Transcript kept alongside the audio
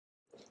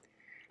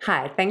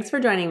Hi, thanks for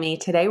joining me.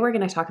 Today we're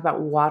going to talk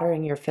about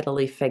watering your Fiddle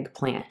Leaf Fig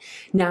plant.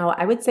 Now,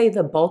 I would say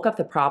the bulk of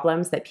the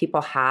problems that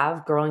people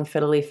have growing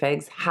Fiddle Leaf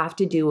Figs have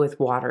to do with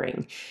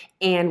watering.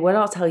 And what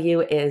I'll tell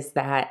you is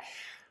that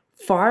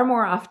far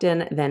more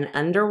often than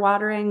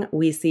underwatering,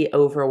 we see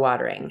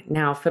overwatering.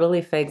 Now, Fiddle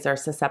Leaf Figs are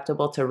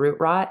susceptible to root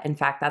rot. In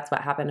fact, that's what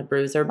happened to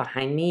Bruiser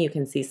behind me. You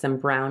can see some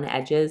brown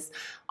edges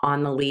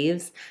on the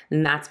leaves,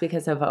 and that's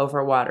because of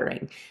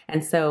overwatering.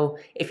 And so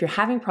if you're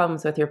having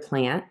problems with your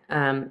plant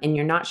and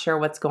you're not sure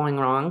what's going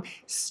wrong,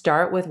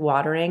 start with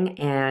watering,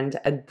 and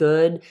a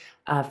good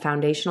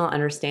foundational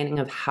understanding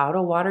of how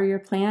to water your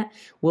plant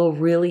will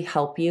really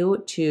help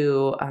you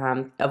to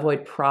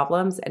avoid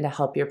problems and to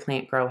help your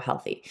plant grow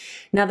healthy.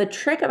 Now, the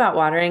trick about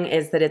watering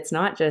is that it's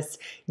not just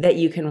that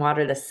you can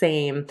water the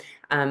same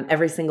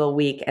every single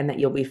week and that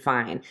you'll be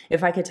fine.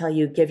 If I could tell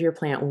you, give your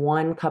plant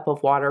 1 cup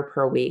of water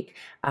per week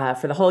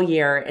for the whole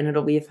year and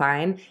it'll be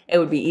fine, it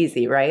would be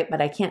easy, right?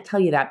 But I can't tell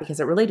you that because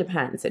it really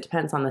depends. It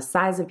depends on the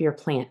size of your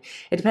plant.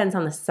 It depends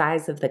on the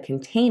size of the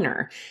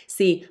container.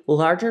 See,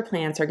 larger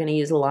plants are going to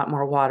use a lot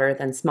more water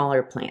than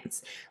smaller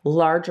plants.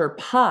 Larger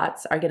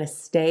pots are going to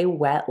stay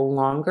wet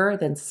longer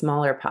than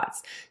smaller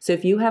pots. So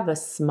if you have a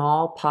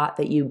small pot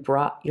that you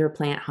brought your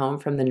plant home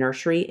from the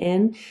nursery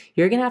in,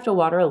 you're going to have to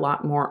water a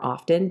lot more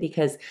often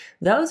because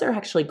those are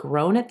actually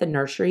grown at the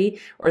nursery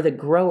or the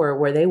grower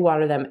where they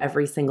water them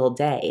every single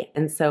day.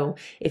 And so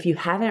if you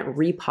haven't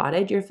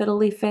repotted your Fiddle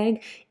Leaf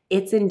Fig,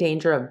 it's in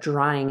danger of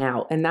drying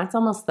out. And that's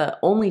almost the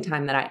only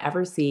time that I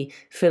ever see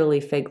Fiddle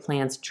Leaf Fig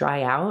plants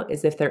dry out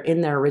is if they're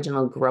in their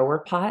original grower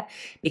pot,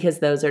 because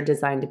those are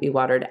designed to be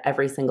watered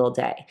every single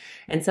day.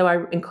 And so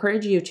I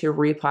encourage you to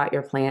repot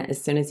your plant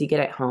as soon as you get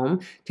it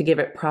home to give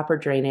it proper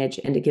drainage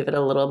and to give it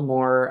a little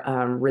more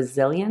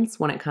resilience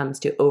when it comes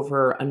to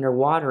over or under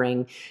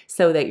watering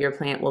so that your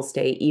plant will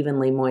stay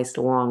evenly moist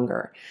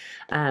longer.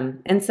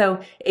 And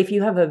so if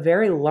you have a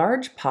very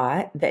large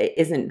pot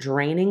that isn't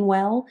draining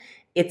well,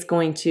 it's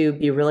going to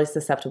be really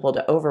susceptible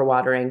to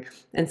overwatering.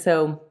 And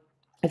so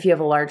if you have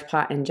a large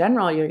pot in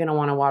general, you're going to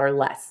want to water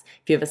less.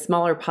 If you have a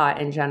smaller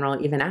pot in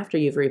general, even after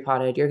you've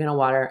repotted, you're going to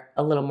water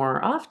a little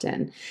more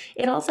often.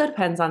 It also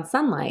depends on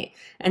sunlight.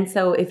 And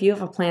so if you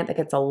have a plant that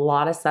gets a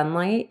lot of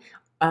sunlight,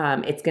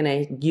 it's going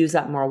to use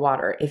up more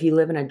water. If you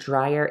live in a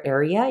drier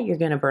area, you're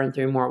going to burn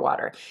through more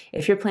water.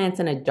 If your plant's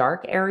in a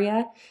dark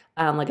area,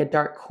 like a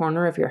dark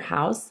corner of your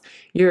house,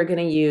 you're going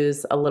to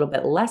use a little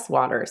bit less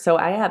water. So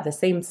I have the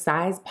same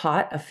size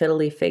pot of Fiddle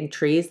Leaf Fig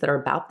trees that are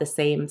about the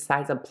same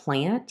size of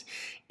plant.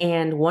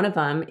 And one of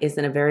them is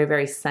in a very,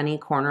 very sunny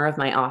corner of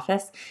my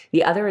office.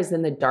 The other is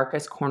in the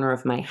darkest corner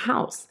of my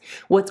house.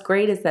 What's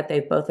great is that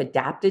they've both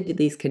adapted to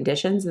these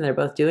conditions and they're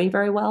both doing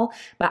very well,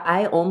 but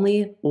I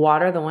only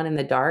water the one in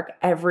the dark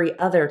every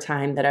other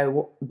time that I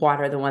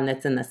water the one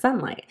that's in the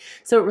sunlight.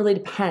 So it really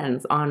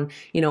depends on,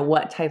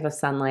 what type of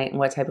sunlight and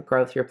what type of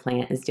growth your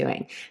plant is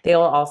doing. They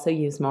will also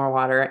use more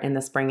water in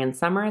the spring and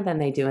summer than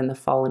they do in the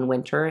fall and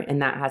winter,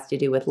 and that has to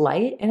do with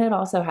light, and it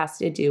also has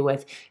to do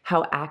with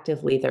how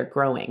actively they're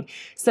growing.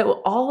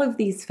 So all of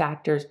these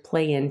factors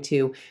play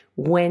into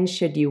when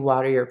should you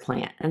water your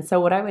plant. And so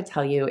what I would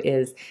tell you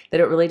is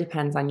that it really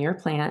depends on your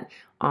plant,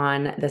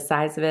 on the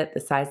size of it, the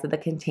size of the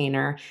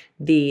container,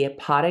 the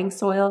potting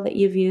soil that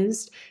you've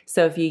used.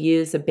 So if you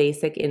use a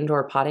basic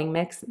indoor potting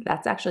mix,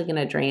 that's actually going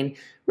to drain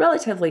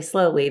relatively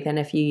slowly than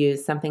if you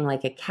use something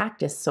like a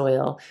cactus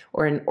soil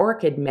or an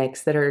orchid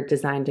mix that are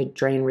designed to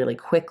drain really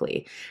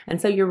quickly.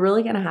 And so you're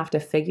really going to have to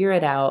figure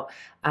it out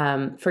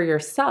for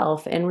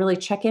yourself and really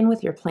check in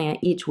with your plant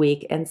each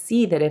week and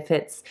see that if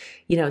it's,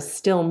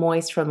 still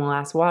moist from the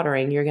last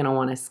watering, you're going to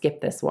want to skip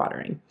this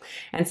watering.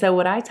 And so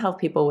what I tell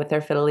people with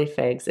their Fiddle Leaf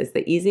Figs is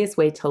the easiest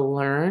way to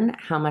learn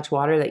how much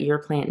water that your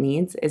plant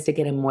needs is to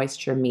get a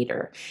moisture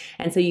meter.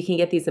 And so you can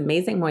get these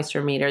amazing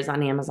moisture meters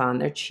on Amazon.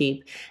 They're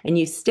cheap, and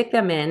you stick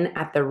them in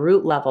at the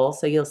root level.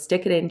 So you'll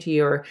stick it into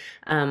your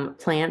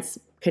plant's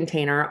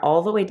container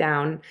all the way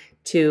down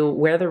to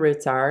where the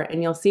roots are,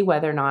 and you'll see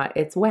whether or not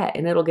it's wet,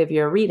 and it'll give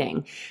you a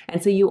reading.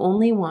 And so you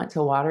only want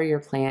to water your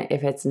plant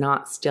if it's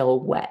not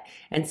still wet.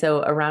 And so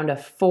around a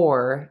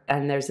 4,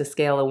 and there's a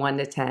scale of 1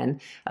 to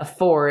 10, a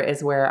 4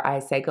 is where I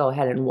say go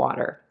ahead and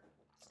water.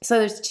 So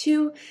there's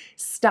 2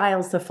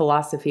 styles of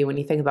philosophy when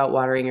you think about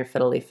watering your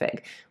Fiddle Leaf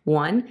Fig.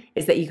 One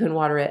is that you can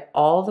water it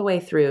all the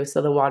way through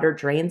so the water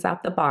drains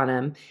out the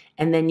bottom,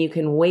 and then you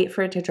can wait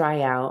for it to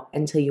dry out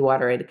until you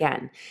water it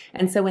again.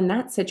 And so in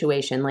that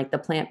situation, like the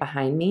plant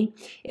behind me,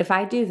 if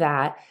I do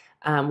that,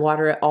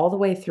 water it all the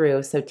way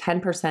through, so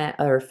 10%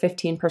 or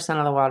 15%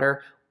 of the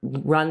water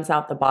runs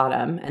out the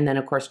bottom, and then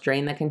of course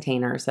drain the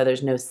container so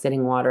there's no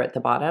sitting water at the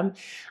bottom,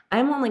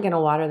 I'm only going to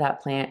water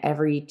that plant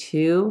every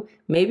 2,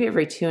 maybe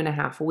every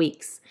 2.5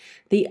 weeks.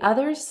 The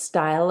other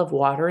style of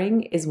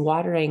watering is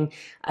watering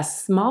a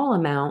small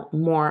amount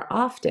more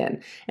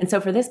often. And so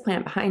for this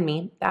plant behind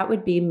me, that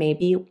would be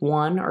maybe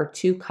 1 or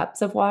 2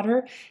 cups of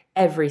water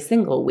every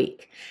single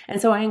week.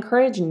 And so I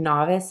encourage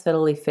novice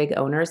fiddle leaf fig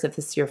owners, if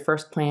this is your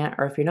first plant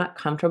or if you're not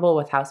comfortable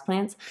with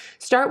houseplants,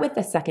 start with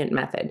the second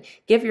method.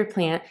 Give your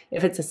plant,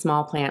 if it's a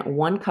small plant,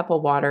 1 cup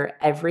of water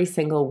every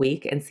single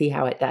week and see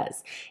how it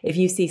does. If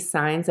you see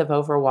signs of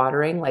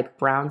overwatering like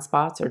brown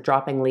spots or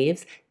dropping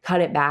leaves, cut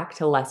it back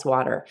to less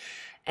water.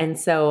 And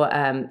so,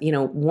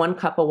 1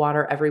 cup of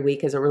water every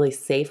week is a really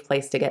safe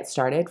place to get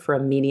started for a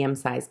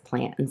medium-sized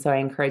plant. And so I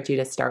encourage you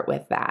to start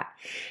with that.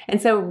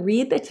 And so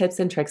read the tips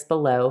and tricks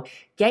below,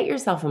 get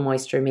yourself a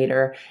moisture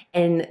meter,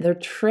 and the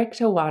trick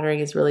to watering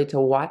is really to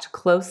watch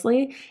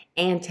closely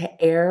and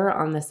to err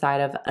on the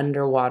side of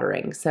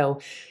underwatering.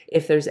 So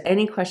if there's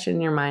any question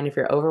in your mind, if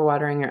you're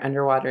overwatering or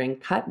underwatering,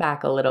 cut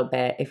back a little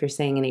bit if you're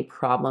seeing any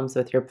problems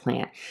with your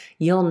plant.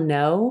 You'll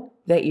know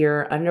that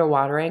you're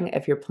underwatering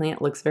if your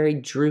plant looks very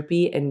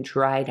droopy and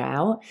dried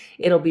out.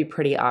 It'll be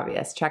pretty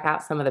obvious. Check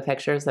out some of the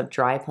pictures of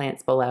dry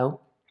plants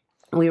below.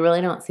 We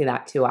really don't see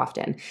that too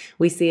often.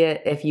 We see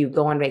it if you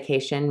go on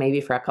vacation,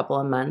 maybe for a couple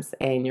of months,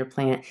 and your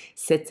plant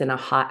sits in a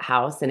hot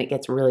house and it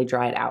gets really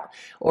dried out.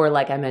 Or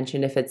like I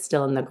mentioned, if it's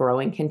still in the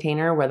growing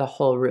container where the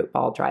whole root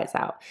ball dries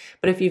out.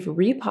 But if you've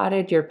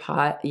repotted your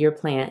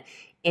plant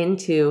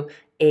into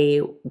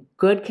a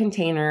good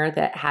container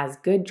that has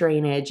good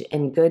drainage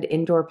and good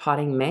indoor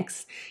potting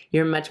mix,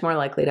 you're much more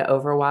likely to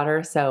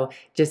overwater. So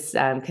just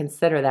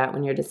consider that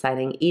when you're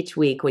deciding each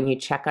week when you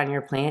check on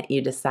your plant,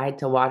 you decide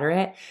to water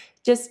it.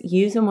 Just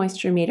use a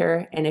moisture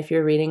meter, and if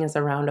your reading is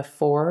around a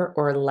 4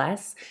 or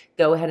less,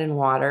 go ahead and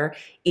water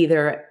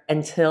either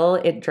until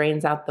it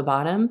drains out the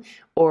bottom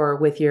or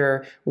with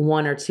your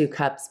 1 or 2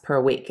 cups per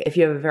week. If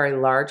you have a very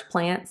large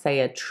plant,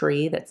 say a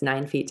tree that's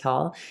 9 feet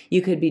tall,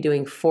 you could be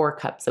doing 4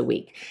 cups a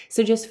week.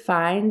 So just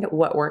find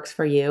what works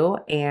for you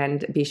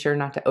and be sure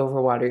not to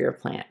overwater your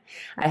plant.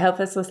 I hope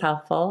this was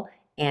helpful,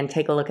 and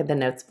take a look at the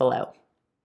notes below.